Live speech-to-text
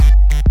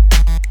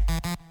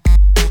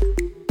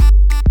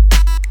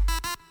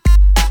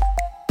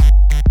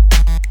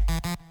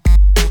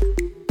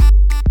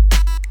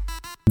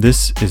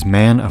This is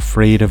Man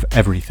Afraid of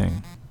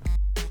Everything.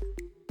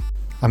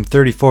 I'm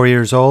 34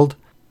 years old,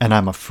 and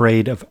I'm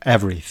afraid of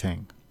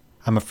everything.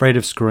 I'm afraid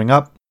of screwing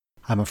up,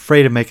 I'm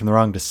afraid of making the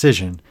wrong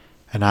decision,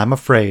 and I'm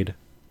afraid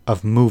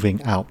of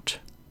moving out.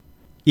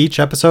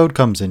 Each episode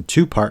comes in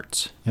 2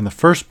 parts. In the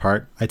first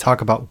part, I talk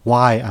about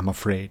why I'm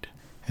afraid.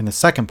 In the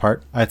second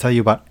part, I tell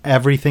you about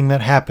everything that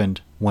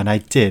happened when I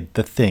did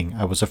the thing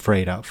I was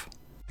afraid of.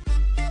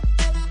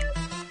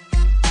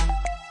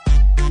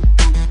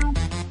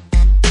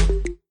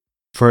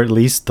 For at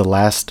least the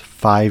last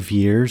 5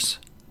 years,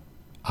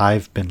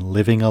 I've been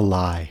living a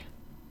lie.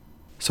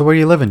 So where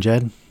you living,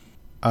 Jed?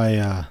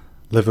 I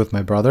live with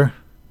my brother.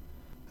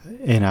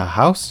 In a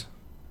house?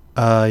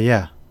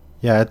 Yeah.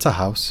 Yeah, it's a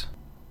house.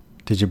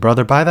 Did your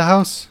brother buy the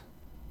house?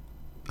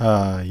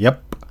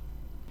 Yep.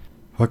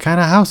 What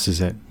kind of house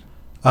is it?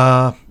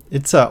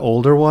 It's a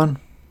older one.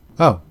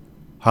 Oh,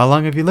 how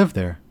long have you lived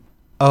there?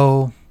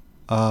 Oh,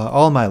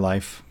 all my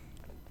life.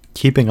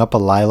 Keeping up a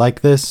lie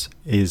like this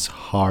is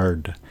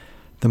hard.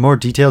 The more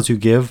details you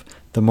give,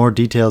 the more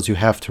details you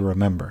have to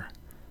remember.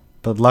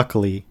 But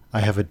luckily, I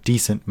have a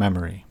decent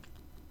memory.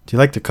 Do you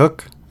like to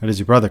cook, or does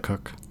your brother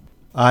cook?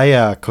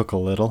 I cook a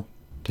little.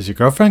 Does your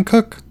girlfriend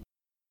cook?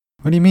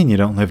 What do you mean you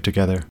don't live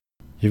together?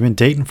 You've been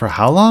dating for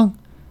how long?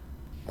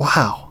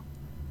 Wow,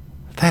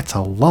 that's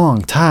a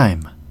long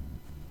time.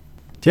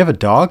 Do you have a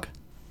dog?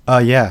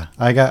 Yeah,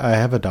 I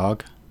have a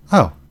dog.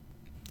 Oh,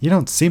 you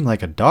don't seem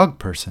like a dog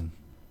person.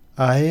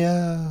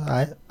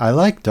 I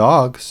like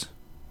dogs.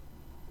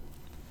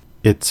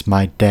 It's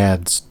my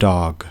dad's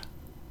dog.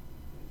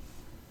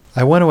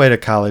 I went away to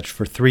college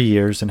for 3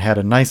 years and had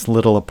a nice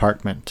little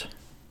apartment.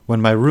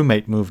 When my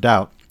roommate moved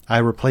out, I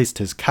replaced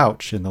his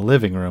couch in the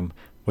living room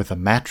with a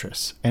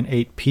mattress and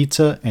ate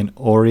pizza and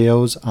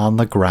Oreos on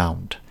the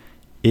ground.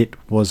 It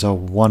was a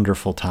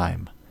wonderful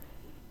time.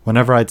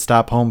 Whenever I'd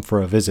stop home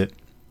for a visit,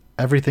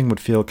 everything would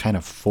feel kind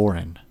of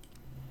foreign.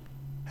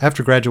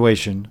 After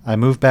graduation, I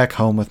moved back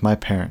home with my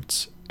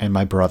parents and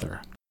my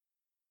brother.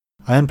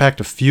 I unpacked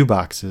a few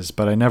boxes,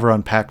 but I never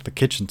unpacked the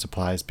kitchen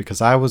supplies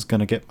because I was going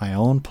to get my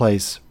own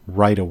place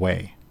right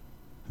away.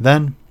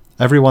 Then,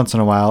 every once in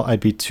a while, I'd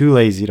be too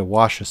lazy to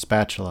wash a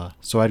spatula,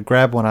 so I'd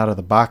grab one out of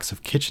the box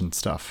of kitchen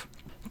stuff.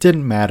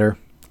 Didn't matter.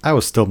 I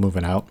was still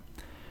moving out.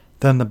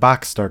 Then the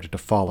box started to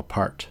fall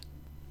apart.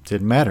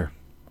 Didn't matter.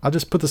 I'll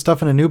just put the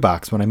stuff in a new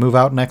box when I move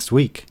out next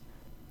week.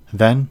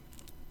 Then,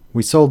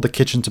 we sold the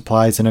kitchen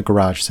supplies in a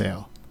garage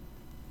sale.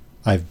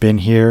 I've been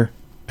here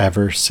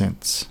ever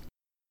since.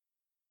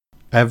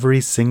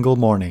 Every single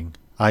morning,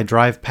 I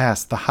drive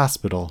past the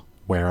hospital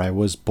where I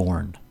was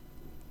born.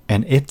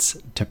 And it's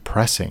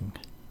depressing.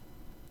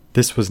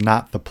 This was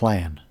not the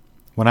plan.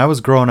 When I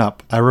was growing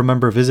up, I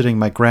remember visiting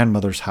my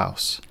grandmother's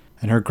house,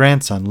 and her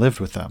grandson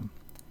lived with them.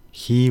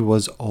 He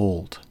was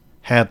old,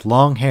 had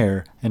long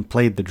hair, and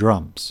played the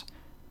drums.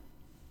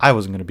 I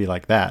wasn't going to be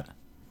like that.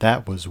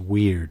 That was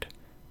weird.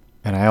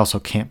 And I also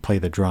can't play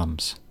the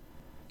drums.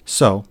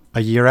 So,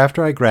 a year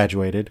after I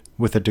graduated,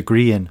 with a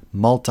degree in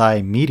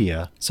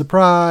multimedia,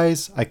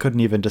 surprise, I couldn't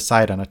even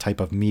decide on a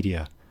type of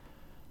media.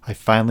 I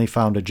finally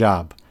found a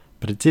job,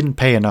 but it didn't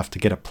pay enough to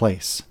get a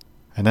place.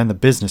 And then the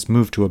business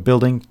moved to a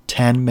building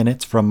 10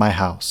 minutes from my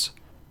house.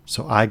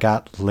 So I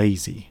got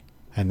lazy,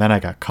 and then I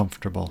got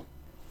comfortable.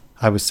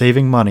 I was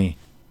saving money,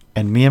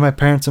 and me and my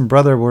parents and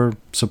brother were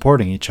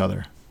supporting each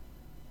other.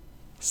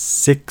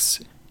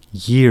 6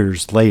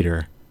 years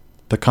later,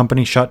 the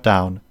company shut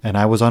down, and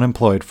I was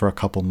unemployed for a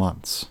couple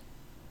months.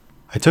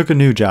 I took a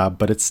new job,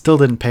 but it still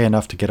didn't pay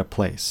enough to get a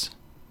place.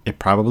 It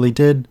probably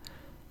did,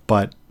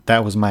 but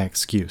that was my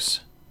excuse.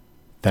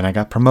 Then I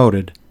got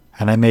promoted,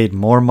 and I made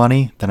more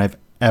money than I've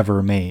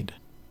ever made.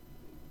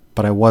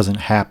 But I wasn't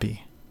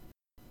happy.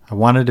 I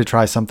wanted to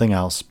try something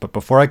else, but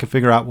before I could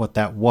figure out what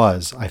that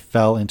was, I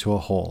fell into a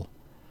hole.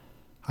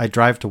 I'd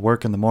drive to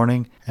work in the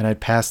morning, and I'd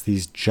pass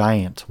these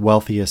giant,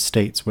 wealthy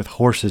estates with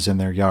horses in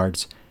their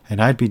yards,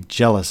 and I'd be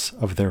jealous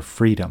of their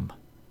freedom.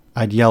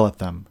 I'd yell at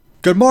them,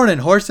 "Good morning,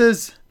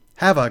 horses!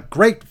 Have a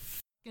great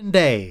f***ing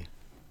day!"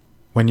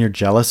 When you're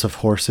jealous of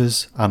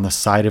horses on the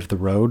side of the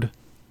road,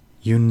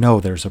 you know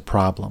there's a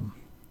problem.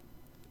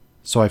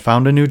 So I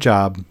found a new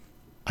job,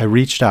 I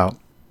reached out,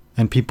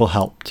 and people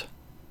helped.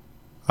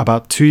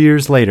 About 2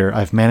 years later,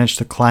 I've managed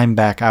to climb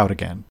back out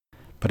again,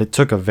 but it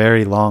took a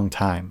very long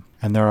time,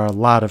 and there are a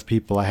lot of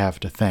people I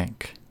have to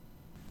thank.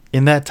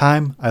 In that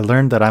time, I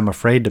learned that I'm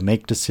afraid to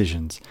make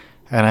decisions,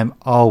 and I'm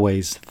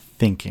always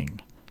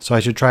thinking, so I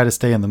should try to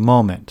stay in the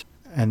moment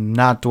and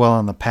not dwell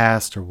on the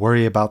past or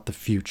worry about the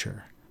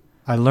future.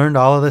 I learned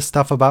all of this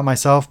stuff about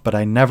myself, but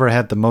I never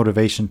had the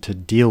motivation to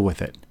deal with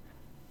it.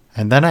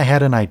 And then I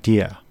had an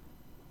idea.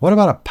 What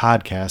about a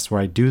podcast where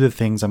I do the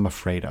things I'm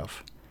afraid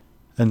of?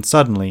 Then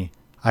suddenly,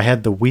 I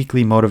had the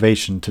weekly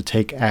motivation to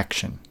take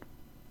action.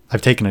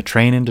 I've taken a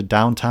train into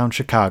downtown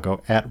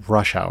Chicago at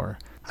rush hour.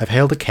 I've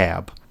hailed a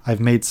cab. I've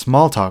made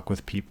small talk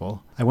with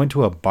people. I went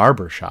to a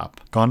barber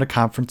shop, gone to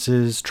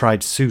conferences,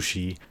 tried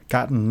sushi,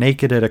 gotten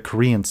naked at a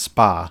Korean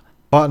spa,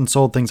 bought and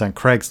sold things on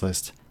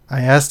Craigslist. I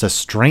asked a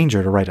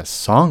stranger to write a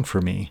song for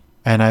me.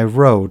 And I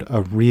rode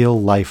a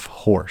real-life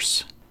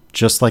horse,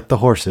 just like the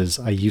horses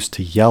I used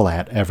to yell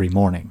at every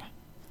morning.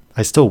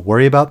 I still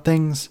worry about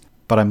things,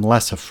 but I'm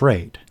less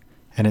afraid,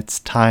 and it's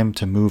time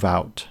to move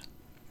out.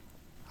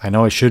 I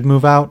know I should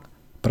move out,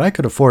 but I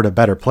could afford a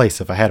better place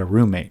if I had a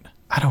roommate.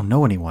 I don't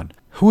know anyone.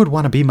 Who would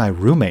want to be my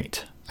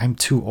roommate? I'm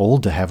too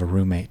old to have a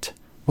roommate.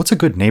 What's a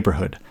good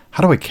neighborhood?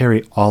 How do I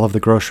carry all of the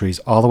groceries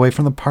all the way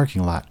from the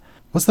parking lot?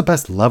 What's the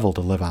best level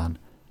to live on?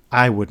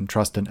 I wouldn't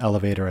trust an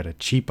elevator at a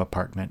cheap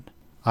apartment.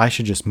 I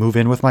should just move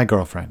in with my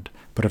girlfriend.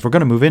 But if we're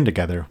going to move in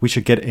together, we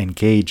should get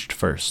engaged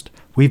first.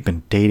 We've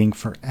been dating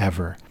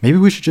forever. Maybe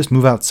we should just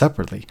move out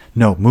separately.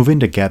 No, move in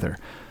together.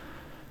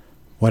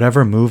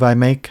 Whatever move I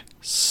make,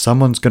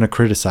 someone's going to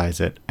criticize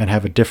it and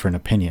have a different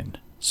opinion.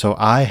 So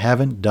I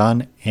haven't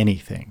done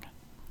anything.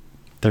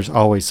 There's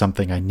always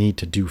something I need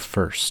to do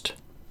first.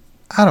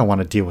 I don't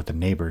want to deal with the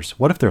neighbors.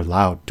 What if they're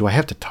loud? Do I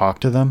have to talk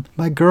to them?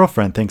 My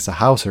girlfriend thinks a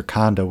house or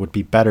condo would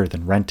be better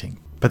than renting.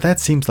 But that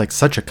seems like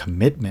such a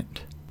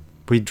commitment.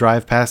 We'd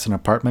drive past an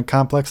apartment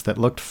complex that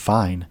looked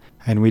fine,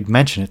 and we'd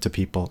mention it to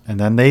people, and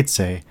then they'd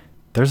say,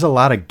 "There's a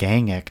lot of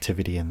gang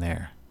activity in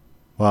there."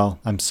 Well,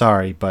 I'm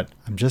sorry, but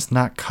I'm just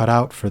not cut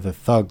out for the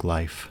thug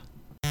life.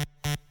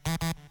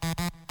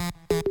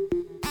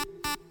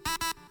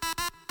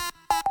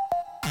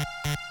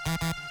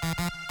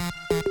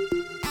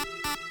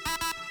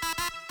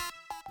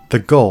 The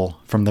goal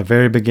from the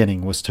very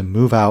beginning was to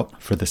move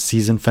out for the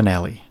season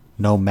finale,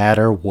 no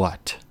matter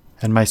what.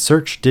 And my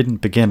search didn't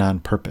begin on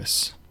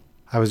purpose.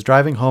 I was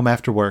driving home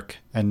after work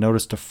and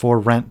noticed a for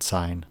rent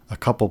sign a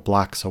couple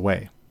blocks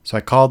away. So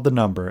I called the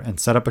number and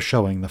set up a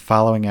showing the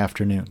following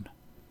afternoon.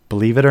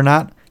 Believe it or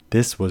not,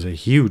 this was a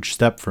huge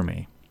step for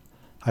me.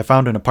 I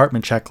found an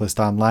apartment checklist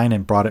online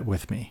and brought it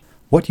with me.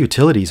 What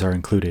utilities are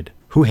included?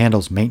 Who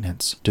handles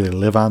maintenance? Do they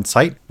live on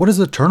site? What is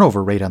the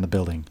turnover rate on the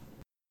building?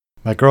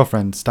 My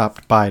girlfriend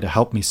stopped by to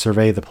help me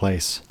survey the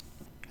place.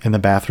 In the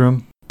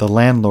bathroom, the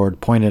landlord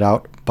pointed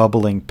out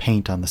bubbling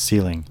paint on the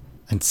ceiling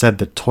and said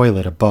the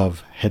toilet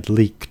above had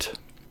leaked.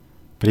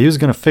 But he was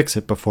going to fix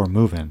it before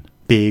moving.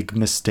 Big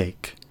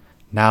mistake.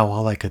 Now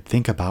all I could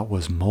think about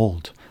was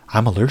mold.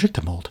 I'm allergic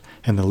to mold,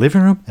 and the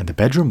living room and the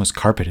bedroom was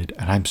carpeted,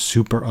 and I'm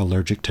super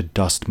allergic to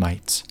dust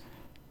mites.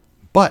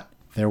 But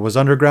there was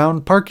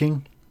underground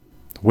parking,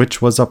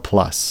 which was a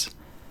plus.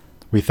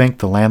 We thanked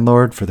the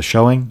landlord for the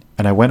showing,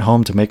 and I went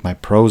home to make my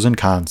pros and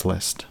cons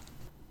list.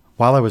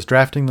 While I was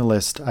drafting the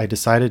list, I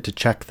decided to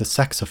check the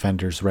sex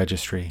offenders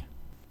registry.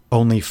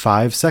 Only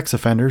 5 sex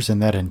offenders in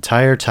that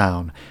entire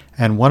town,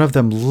 and one of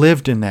them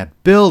lived in that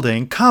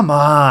building. Come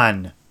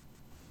on!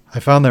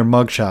 I found their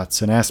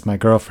mugshots and asked my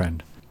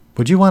girlfriend,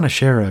 "Would you want to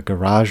share a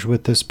garage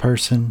with this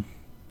person?"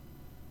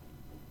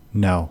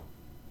 No.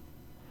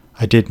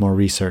 I did more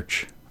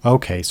research.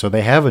 Okay, so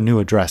they have a new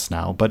address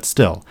now, but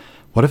still,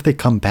 what if they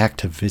come back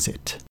to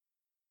visit?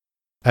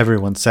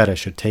 Everyone said I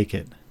should take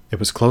it. It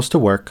was close to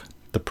work,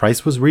 the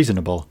price was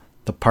reasonable,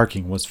 the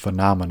parking was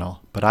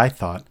phenomenal, but I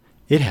thought,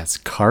 it has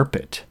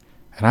carpet,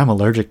 and I'm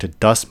allergic to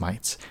dust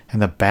mites,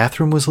 and the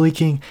bathroom was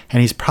leaking,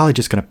 and he's probably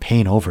just going to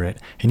paint over it,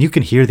 and you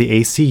can hear the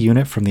AC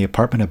unit from the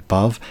apartment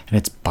above, and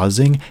it's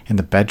buzzing in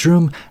the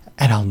bedroom,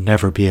 and I'll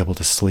never be able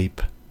to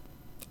sleep.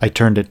 I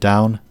turned it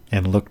down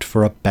and looked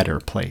for a better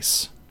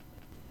place.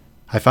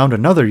 I found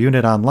another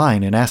unit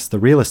online and asked the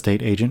real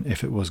estate agent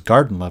if it was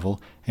garden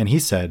level, and he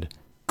said,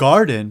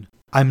 "Garden?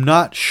 I'm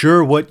not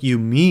sure what you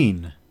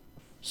mean."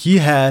 He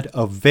had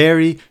a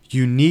very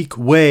unique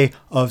way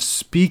of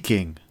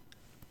speaking.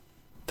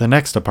 The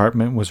next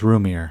apartment was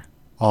roomier,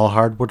 all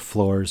hardwood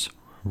floors,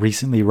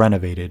 recently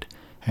renovated,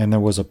 and there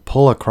was a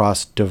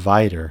pull-across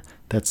divider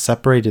that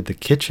separated the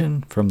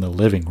kitchen from the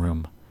living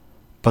room.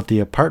 But the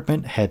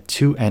apartment had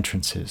 2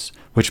 entrances,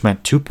 which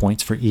meant 2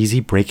 points for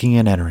easy breaking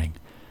and entering.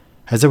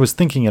 As I was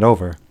thinking it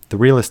over, the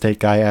real estate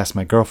guy asked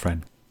my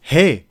girlfriend,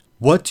 "Hey,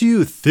 what do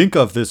you think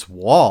of this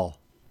wall?"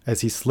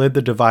 as he slid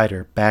the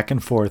divider back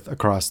and forth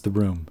across the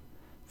room.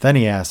 Then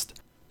he asked,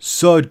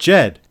 "So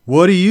Jed,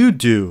 what do you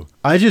do?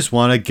 I just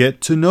want to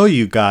get to know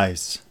you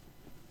guys."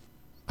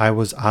 I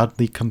was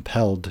oddly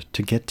compelled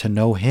to get to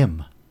know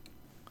him.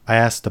 I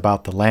asked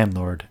about the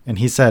landlord, and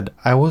he said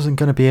I wasn't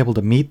going to be able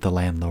to meet the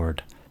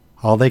landlord.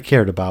 All they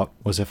cared about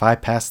was if I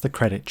passed the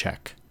credit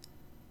check.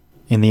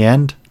 In the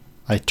end,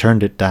 I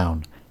turned it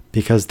down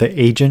because the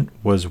agent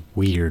was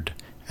weird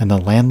and the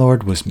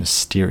landlord was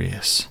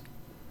mysterious.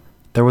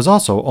 There was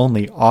also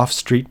only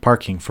off-street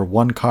parking for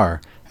 1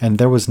 car, and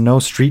there was no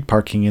street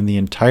parking in the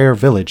entire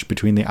village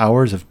between the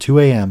hours of 2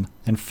 a.m.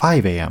 and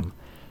 5 a.m.,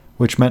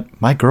 which meant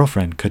my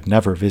girlfriend could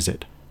never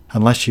visit,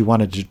 unless she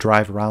wanted to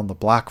drive around the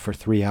block for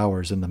 3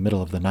 hours in the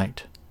middle of the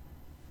night.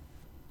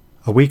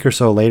 A week or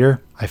so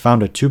later, I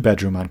found a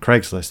 2-bedroom on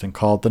Craigslist and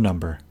called the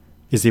number.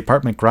 Is the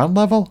apartment ground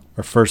level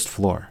or first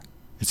floor?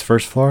 It's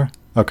first floor?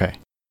 Okay.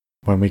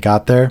 When we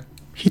got there,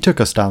 he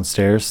took us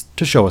downstairs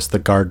to show us the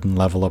garden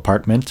level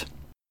apartment.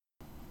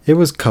 It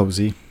was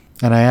cozy,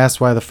 and I asked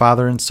why the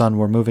father and son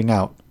were moving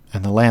out,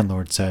 and the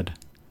landlord said,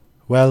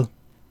 "Well,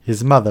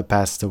 his mother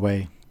passed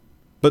away.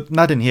 But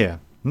not in here,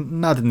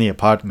 not in the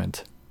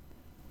apartment."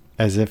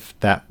 as if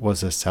that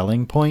was a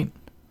selling point.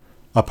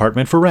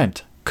 Apartment for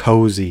rent.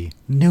 Cozy.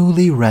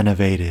 Newly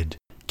renovated.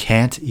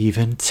 Can't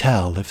even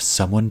tell if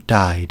someone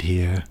died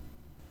here.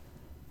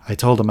 I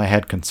told him I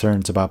had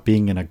concerns about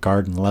being in a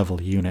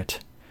garden-level unit.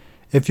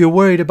 If you're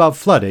worried about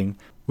flooding,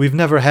 we've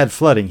never had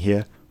flooding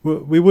here.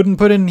 We wouldn't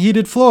put in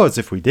heated floors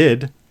if we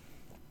did.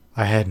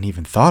 I hadn't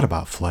even thought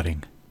about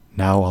flooding.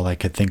 Now all I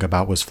could think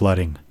about was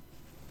flooding.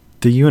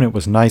 The unit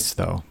was nice,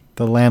 though.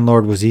 The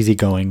landlord was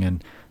easygoing,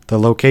 and the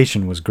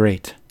location was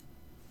great.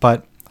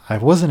 But I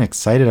wasn't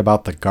excited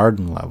about the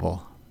garden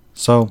level.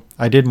 So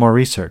I did more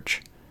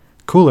research.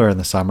 Cooler in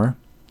the summer,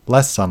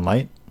 less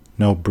sunlight,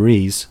 no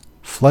breeze,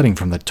 flooding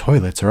from the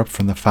toilets or up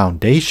from the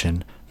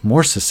foundation,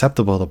 more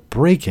susceptible to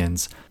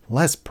break-ins,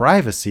 less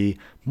privacy,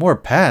 more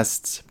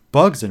pests,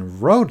 bugs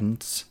and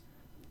rodents.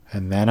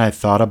 And then I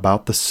thought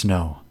about the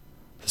snow.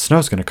 The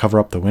snow's going to cover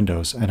up the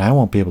windows, and I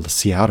won't be able to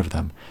see out of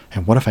them.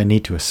 And what if I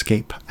need to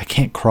escape? I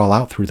can't crawl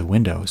out through the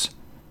windows.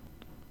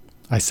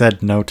 I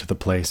said no to the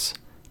place,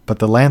 but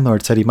the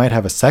landlord said he might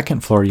have a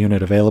second-floor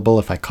unit available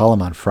if I call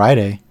him on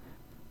Friday.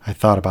 I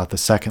thought about the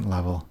second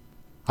level.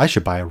 I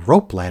should buy a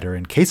rope ladder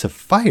in case of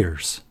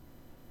fires.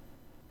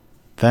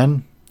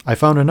 Then I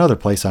found another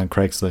place on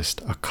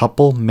Craigslist, a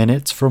couple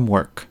minutes from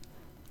work.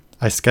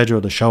 I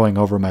scheduled a showing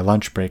over my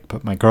lunch break,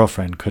 but my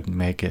girlfriend couldn't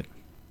make it.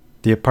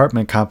 The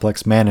apartment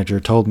complex manager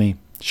told me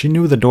she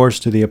knew the doors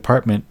to the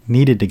apartment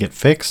needed to get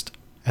fixed,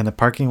 and the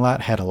parking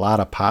lot had a lot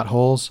of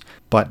potholes,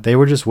 but they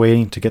were just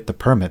waiting to get the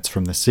permits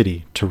from the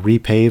city to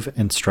repave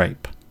and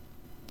stripe.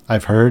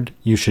 I've heard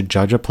you should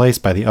judge a place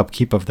by the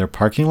upkeep of their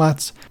parking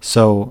lots,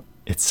 so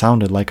it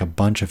sounded like a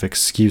bunch of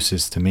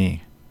excuses to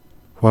me.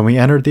 When we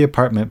entered the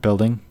apartment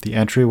building, the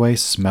entryway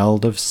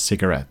smelled of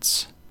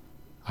cigarettes.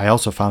 I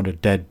also found a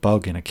dead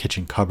bug in a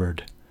kitchen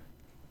cupboard.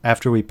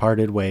 After we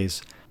parted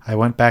ways, I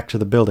went back to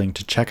the building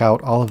to check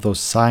out all of those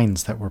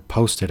signs that were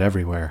posted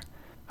everywhere.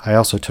 I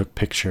also took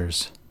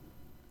pictures.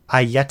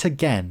 I yet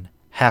again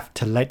have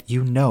to let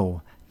you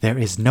know there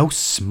is no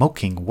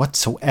smoking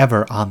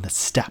whatsoever on the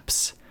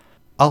steps.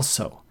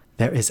 Also,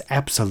 there is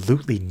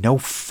absolutely no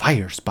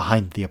fires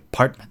behind the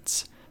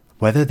apartments,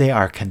 whether they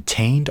are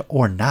contained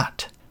or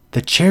not.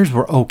 The chairs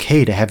were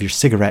okay to have your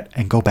cigarette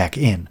and go back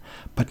in,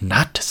 but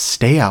not to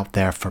stay out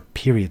there for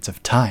periods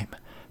of time.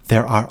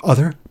 There are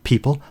other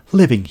people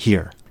living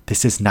here.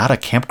 This is not a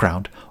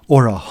campground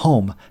or a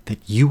home that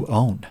you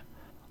own.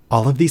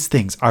 All of these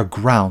things are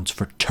grounds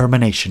for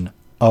termination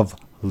of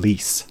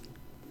lease.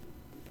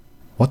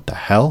 What the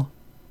hell?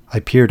 I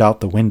peered out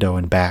the window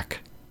and back.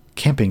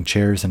 Camping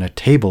chairs and a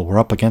table were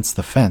up against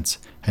the fence,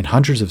 and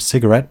hundreds of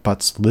cigarette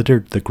butts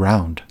littered the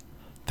ground.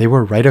 They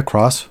were right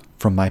across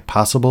from my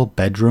possible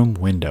bedroom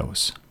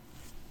windows.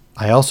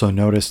 I also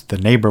noticed the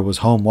neighbor was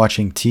home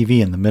watching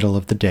TV in the middle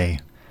of the day.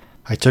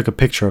 I took a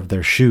picture of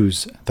their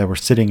shoes that were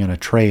sitting in a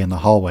tray in the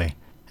hallway.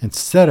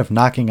 Instead of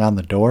knocking on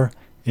the door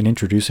and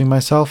introducing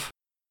myself,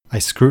 I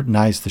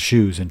scrutinized the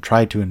shoes and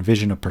tried to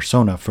envision a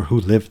persona for who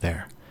lived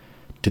there.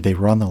 Did they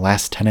run the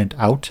last tenant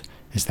out?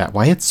 Is that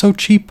why it's so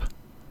cheap?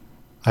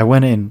 I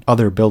went in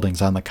other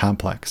buildings on the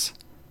complex.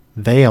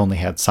 They only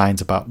had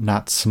signs about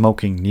not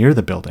smoking near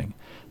the building.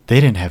 They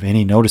didn't have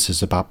any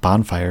notices about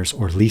bonfires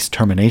or lease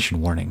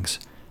termination warnings.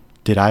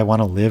 Did I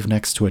want to live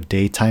next to a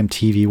daytime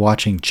TV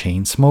watching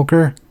chain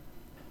smoker?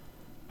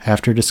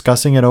 After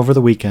discussing it over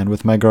the weekend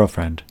with my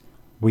girlfriend,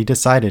 we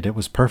decided it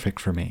was perfect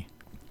for me.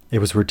 It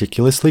was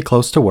ridiculously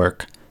close to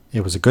work,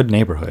 it was a good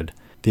neighborhood,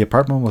 the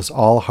apartment was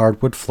all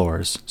hardwood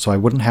floors, so I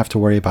wouldn't have to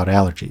worry about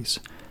allergies.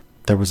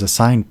 There was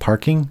assigned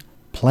parking,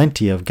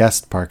 plenty of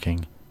guest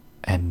parking,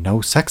 and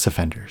no sex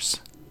offenders.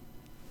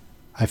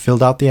 I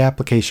filled out the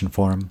application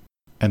form,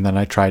 and then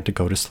I tried to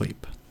go to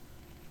sleep.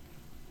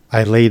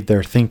 I laid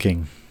there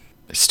thinking,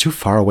 it's too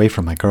far away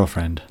from my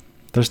girlfriend.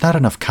 There's not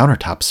enough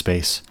countertop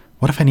space.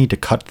 What if I need to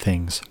cut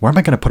things? Where am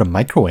I going to put a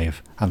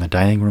microwave? On the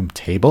dining room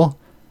table?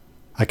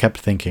 I kept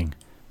thinking,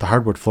 the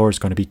hardwood floor is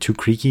going to be too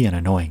creaky and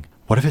annoying.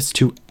 What if it's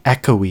too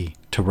echoey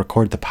to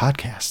record the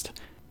podcast?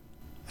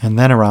 And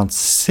then around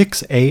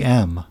 6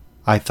 a.m.,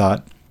 I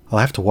thought, I'll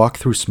have to walk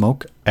through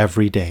smoke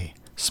every day.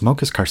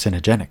 Smoke is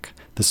carcinogenic.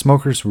 The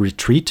smoker's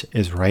retreat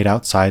is right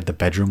outside the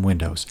bedroom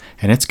windows,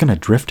 and it's going to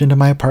drift into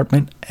my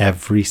apartment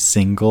every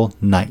single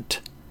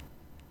night.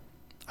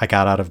 I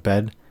got out of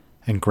bed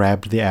and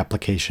grabbed the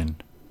application,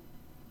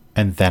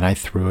 and then I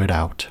threw it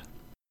out.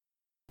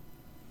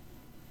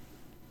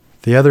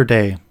 The other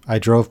day, I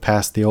drove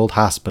past the old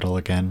hospital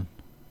again,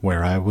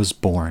 where I was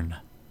born.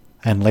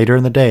 And later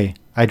in the day,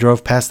 I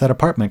drove past that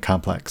apartment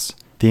complex.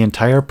 The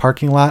entire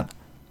parking lot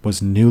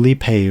was newly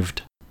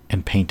paved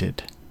and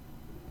painted.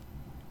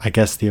 I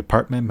guess the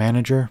apartment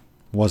manager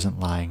wasn't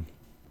lying.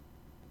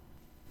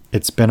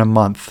 It's been a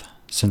month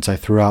since I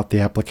threw out the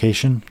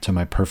application to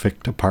my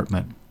perfect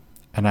apartment,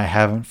 and I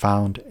haven't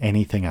found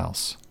anything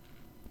else.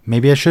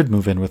 Maybe I should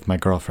move in with my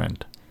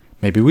girlfriend.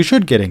 Maybe we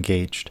should get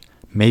engaged.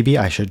 Maybe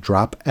I should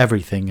drop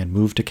everything and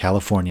move to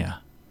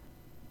California.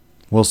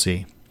 We'll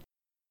see.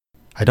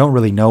 I don't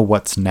really know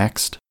what's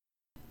next,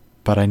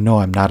 but I know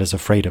I'm not as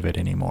afraid of it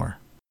anymore.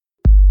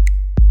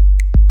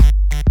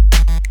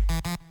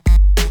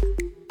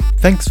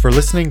 Thanks for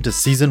listening to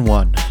Season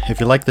 1. If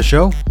you like the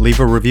show, leave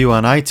a review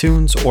on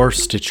iTunes or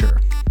Stitcher.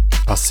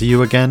 I'll see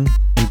you again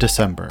in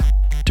December.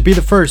 To be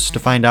the first to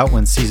find out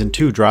when Season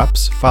 2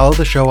 drops, follow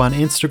the show on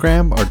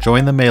Instagram or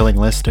join the mailing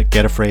list at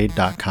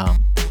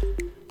getafraid.com.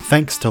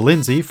 Thanks to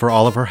Lindsay for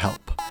all of her help.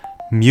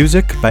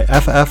 Music by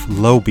FF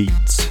Low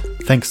Beats.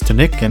 Thanks to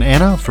Nick and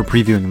Anna for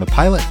previewing the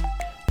pilot.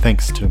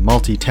 Thanks to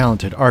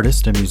multi-talented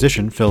artist and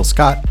musician Phil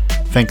Scott.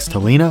 Thanks to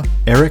Lena,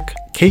 Eric,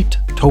 Kate,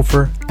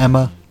 Topher,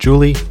 Emma,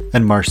 Julie,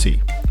 and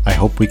Marcy. I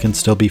hope we can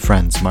still be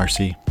friends,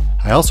 Marcy.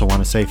 I also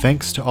want to say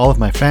thanks to all of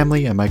my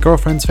family and my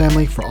girlfriend's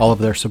family for all of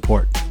their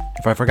support.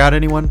 If I forgot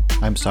anyone,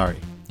 I'm sorry.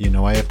 You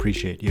know I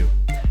appreciate you.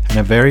 And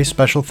a very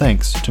special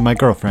thanks to my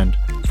girlfriend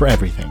for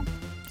everything.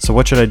 So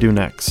what should I do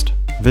next?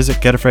 Visit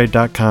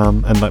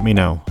getafraid.com and let me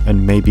know,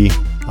 and maybe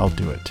I'll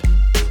do it.